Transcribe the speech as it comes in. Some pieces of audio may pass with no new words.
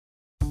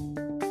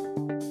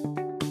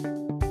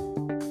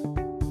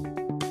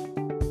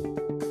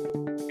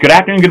Good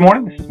afternoon, good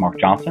morning. This is Mark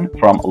Johnson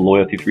from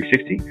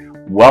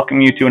Loyalty360. Welcome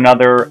you to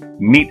another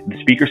Meet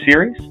the Speaker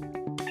series.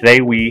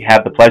 Today we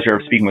have the pleasure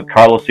of speaking with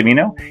Carlo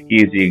Savino. He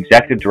is the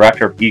Executive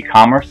Director of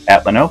E-Commerce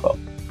at Lenovo.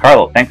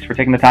 Carlo, thanks for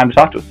taking the time to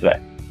talk to us today.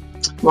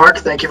 Mark,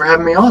 thank you for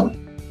having me on.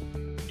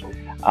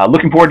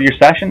 Looking forward to your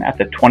session at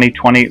the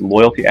 2020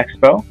 Loyalty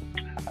Expo.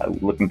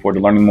 Looking forward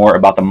to learning more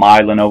about the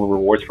MyLenovo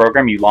Rewards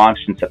program you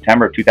launched in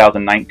September of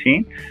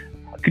 2019.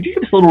 Could you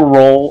give us a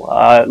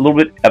little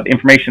bit of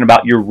information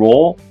about your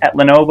role at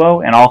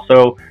Lenovo, and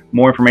also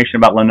more information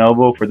about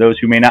Lenovo for those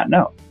who may not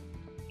know?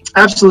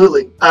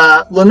 Absolutely.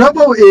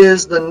 Lenovo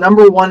is the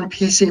 #1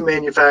 PC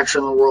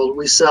manufacturer in the world.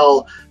 We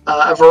sell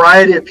a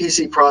variety of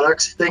PC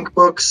products: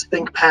 ThinkBooks,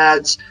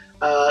 ThinkPads,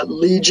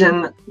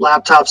 Legion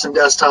laptops and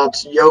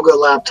desktops, Yoga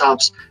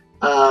laptops,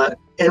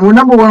 and we're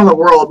 #1 in the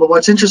world. But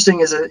what's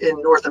interesting is that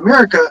in North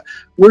America,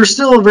 we're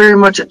still very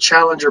much a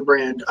challenger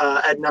brand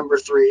at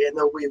 #3. And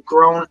though we've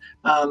grown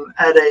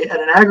at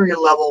an aggregate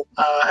level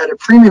at a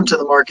premium to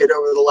the market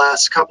over the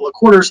last couple of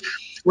quarters,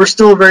 we're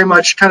still very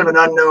much kind of an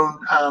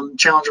unknown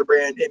challenger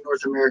brand in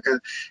North America.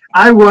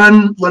 I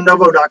run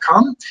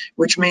Lenovo.com,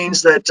 which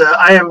means that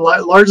I am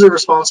largely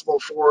responsible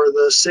for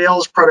the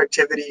sales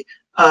productivity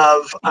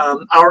of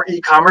our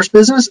e-commerce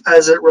business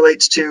as it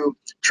relates to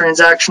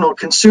transactional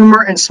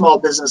consumer and small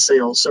business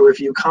sales. So if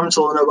you come to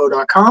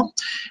Lenovo.com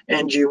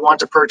and you want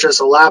to purchase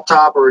a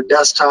laptop or a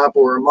desktop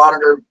or a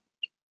monitor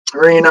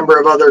or any number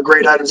of other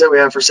great items that we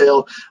have for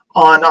sale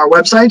on our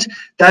website,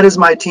 that is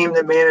my team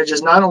that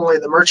manages not only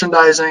the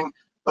merchandising,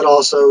 but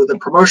also the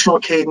promotional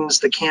cadence,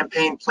 the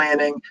campaign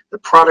planning, the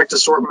product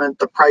assortment,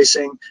 the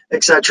pricing,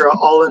 etc.,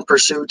 all in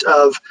pursuit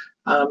of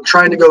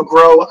trying to go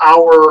grow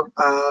our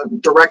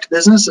direct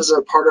business as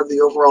a part of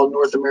the overall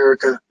North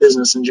America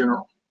business in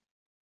general.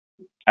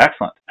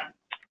 Excellent.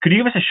 Could you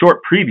give us a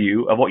short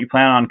preview of what you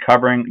plan on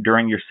covering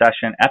during your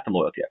session at the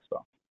Loyalty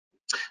Expo?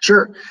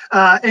 Sure.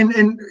 And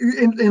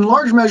in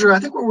large measure, I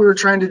think what we were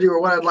trying to do, or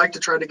what I'd like to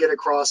try to get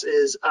across,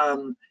 is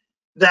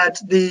that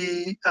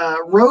the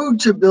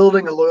road to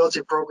building a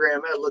loyalty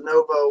program at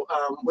Lenovo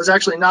was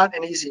actually not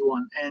an easy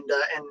one. And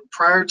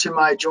prior to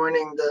my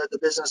joining the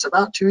business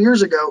about 2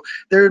 years ago,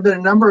 there had been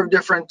a number of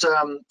different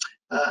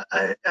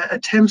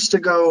attempts to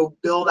go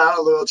build out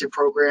a loyalty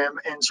program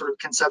and sort of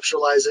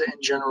conceptualize it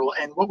in general.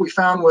 And what we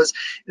found was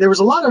there was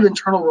a lot of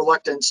internal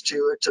reluctance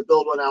to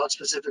build one out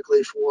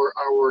specifically for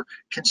our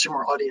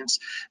consumer audience.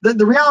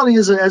 The reality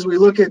is that as we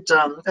look at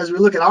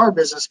our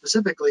business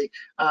specifically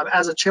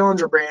as a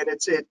challenger brand,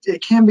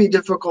 it can be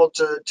difficult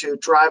to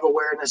drive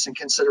awareness and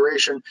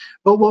consideration.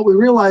 But what we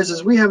realize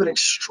is we have an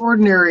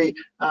extraordinarily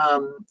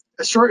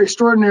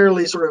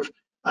sort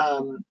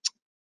of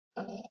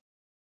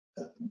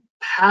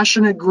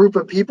passionate group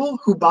of people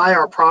who buy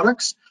our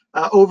products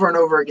over and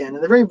over again,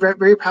 and they're very, very,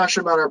 very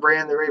passionate about our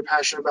brand. They're very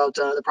passionate about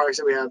the products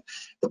that we have.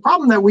 The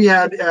problem that we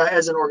had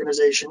as an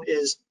organization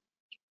is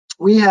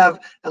we have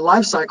a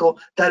life cycle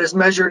that is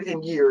measured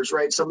in years,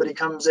 right? Somebody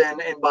comes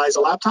in and buys a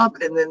laptop,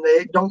 and then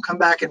they don't come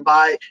back and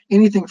buy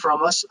anything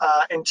from us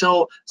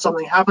until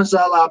something happens to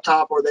that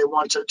laptop or they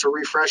want to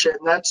refresh it.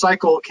 And that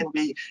cycle can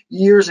be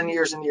years and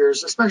years and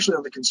years, especially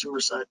on the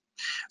consumer side.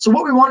 So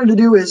what we wanted to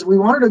do is we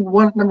wanted to,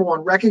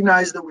 #1,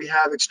 recognize that we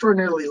have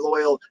extraordinarily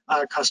loyal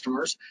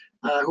customers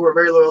who are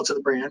very loyal to the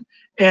brand,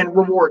 and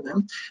reward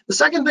them. The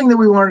second thing that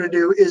we wanted to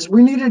do is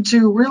we needed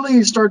to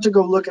really start to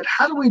go look at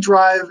how do we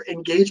drive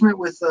engagement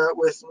with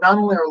not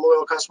only our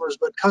loyal customers,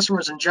 but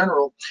customers in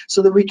general,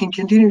 so that we can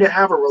continue to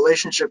have a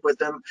relationship with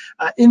them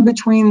in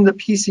between the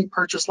PC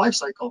purchase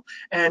lifecycle.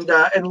 And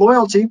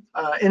loyalty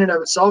in and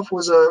of itself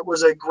was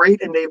a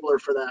great enabler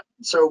for that.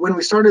 So when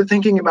we started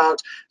thinking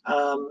about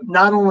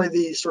not only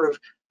the sort of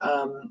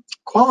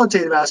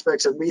qualitative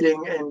aspects of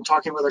meeting and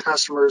talking with our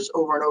customers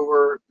over and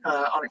over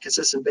on a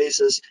consistent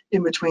basis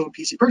in between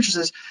PC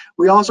purchases,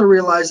 we also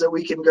realized that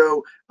we can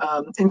go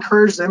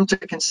encourage them to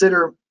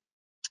consider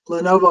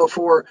Lenovo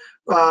for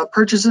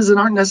purchases that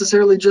aren't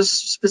necessarily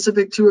just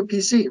specific to a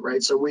PC,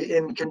 right? So we,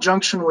 in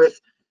conjunction with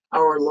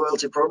our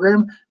loyalty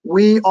program,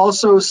 we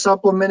also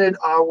supplemented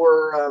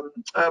our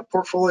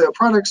portfolio of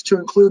products to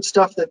include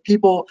stuff that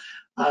people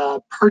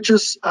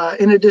purchase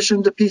in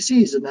addition to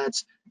PCs, and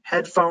that's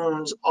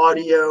headphones,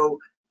 audio,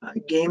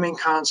 gaming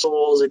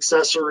consoles,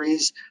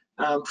 accessories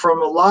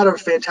from a lot of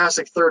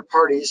fantastic third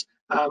parties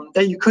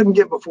that you couldn't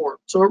get before.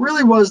 So it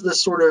really was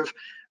this sort of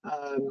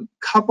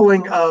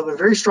coupling of a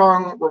very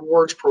strong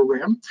rewards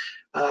program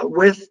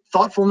with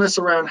thoughtfulness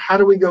around how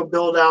do we go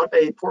build out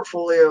a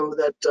portfolio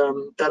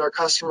that our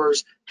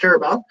customers care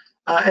about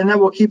and that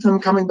will keep them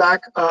coming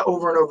back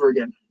over and over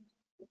again.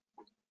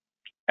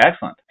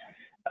 Excellent.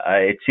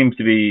 It seems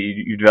to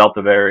be you developed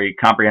a very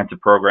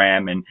comprehensive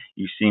program, and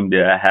you seem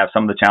to have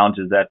some of the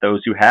challenges that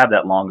those who have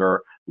that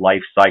longer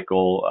life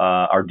cycle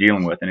are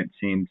dealing with. And it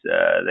seems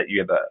that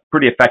you have a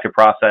pretty effective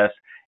process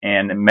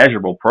and a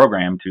measurable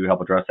program to help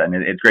address that. And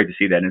it's great to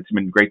see that. And it's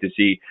been great to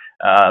see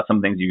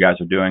some things you guys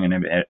are doing,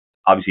 and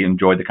obviously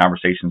enjoyed the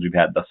conversations we've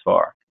had thus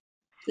far.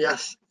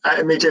 Yes,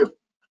 me too.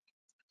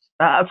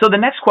 So the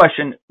next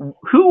question,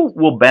 who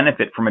will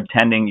benefit from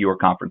attending your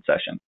conference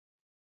session?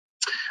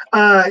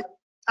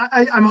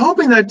 I'm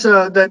hoping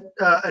that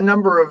a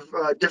number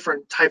of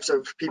different types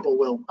of people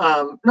will.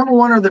 Number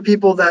one are the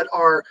people that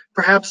are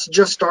perhaps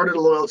just started a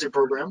loyalty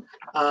program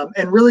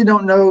and really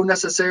don't know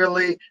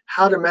necessarily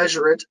how to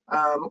measure it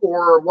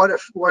or what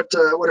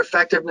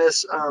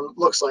effectiveness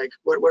looks like,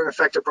 what an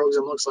effective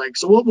program looks like.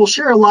 So we'll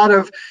share a lot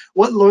of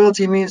what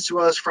loyalty means to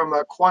us from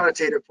a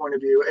quantitative point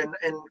of view.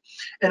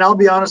 And I'll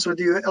be honest with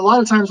you, a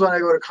lot of times when I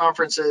go to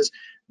conferences,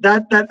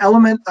 that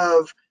element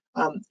of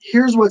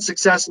here's what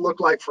success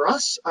looked like for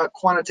us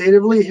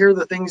quantitatively. Here are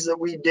the things that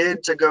we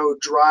did to go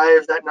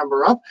drive that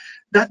number up.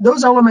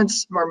 Those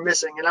elements are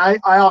missing. And I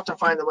often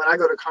find that when I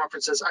go to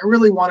conferences, I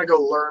really want to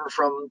go learn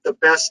from the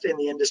best in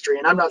the industry.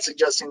 And I'm not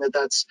suggesting that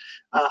that's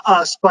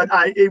us, but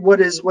what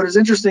is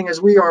interesting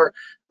is we are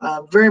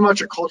very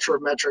much a culture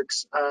of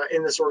metrics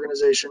in this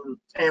organization,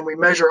 and we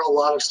measure a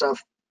lot of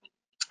stuff.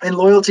 And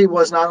loyalty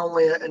was not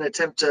only an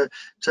attempt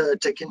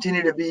to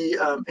continue to be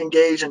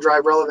engaged and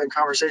drive relevant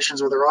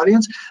conversations with our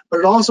audience, but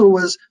it also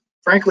was,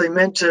 frankly,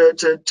 meant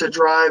to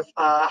drive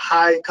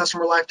high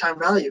customer lifetime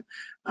value.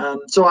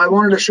 So I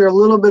wanted to share a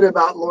little bit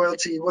about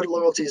loyalty, what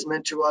loyalty is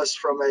meant to us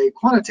from a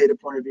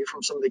quantitative point of view,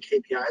 from some of the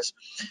KPIs.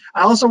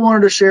 I also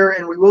wanted to share,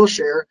 and we will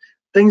share,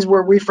 things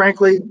where we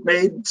frankly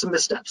made some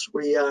missteps.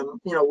 We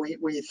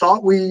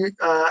thought we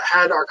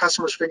had our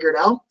customers figured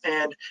out,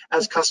 and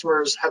as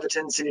customers have a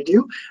tendency to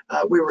do,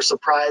 we were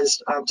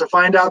surprised to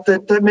find out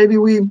that maybe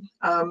we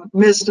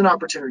missed an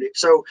opportunity.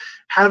 So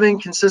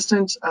having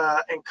consistent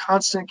and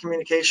constant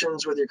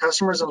communications with your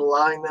customers and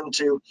allowing them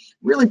to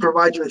really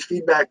provide you with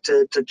feedback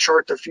to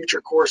chart the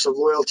future course of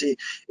loyalty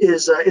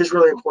is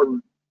really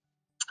important.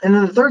 And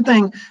then the third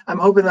thing I'm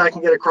hoping that I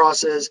can get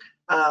across is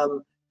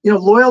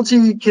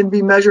loyalty can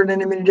be measured in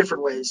many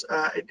different ways.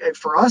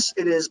 For us,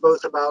 it is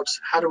both about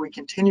how do we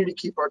continue to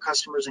keep our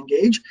customers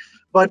engaged,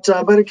 but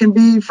it can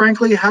be,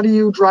 frankly, how do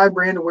you drive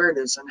brand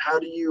awareness and how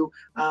do you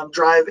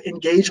drive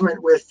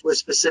engagement with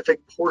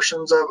specific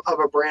portions of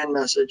a brand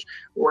message,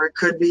 or it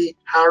could be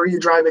how are you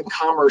driving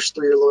commerce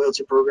through your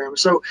loyalty program.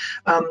 So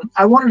I'm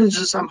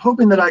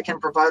hoping that I can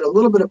provide a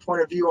little bit of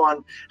point of view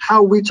on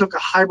how we took a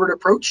hybrid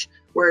approach,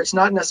 where it's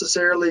not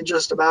necessarily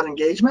just about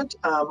engagement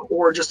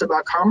or just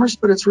about commerce,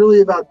 but it's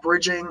really about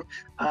bridging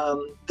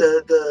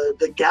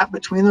the gap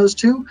between those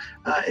two,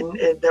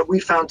 and that we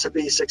found to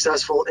be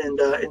successful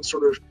in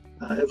sort of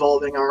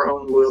evolving our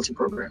own loyalty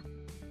program.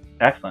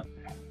 Excellent.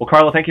 Well,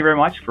 Carlo, thank you very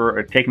much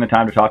for taking the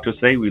time to talk to us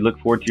today. We look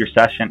forward to your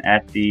session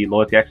at the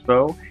Loyalty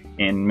Expo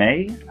in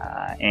May,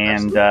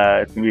 and it's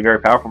going to be very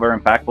powerful, very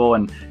impactful,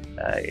 and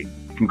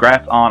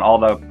congrats on all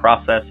the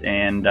process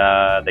and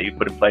that you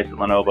put in place at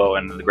Lenovo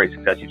and the great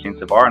success you've seen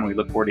so far, and we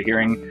look forward to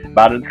hearing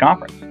about it at the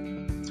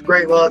conference.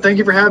 Great. Well, thank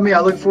you for having me. I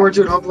look forward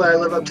to it. Hopefully I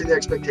live up to the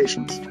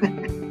expectations.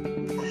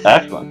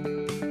 Excellent.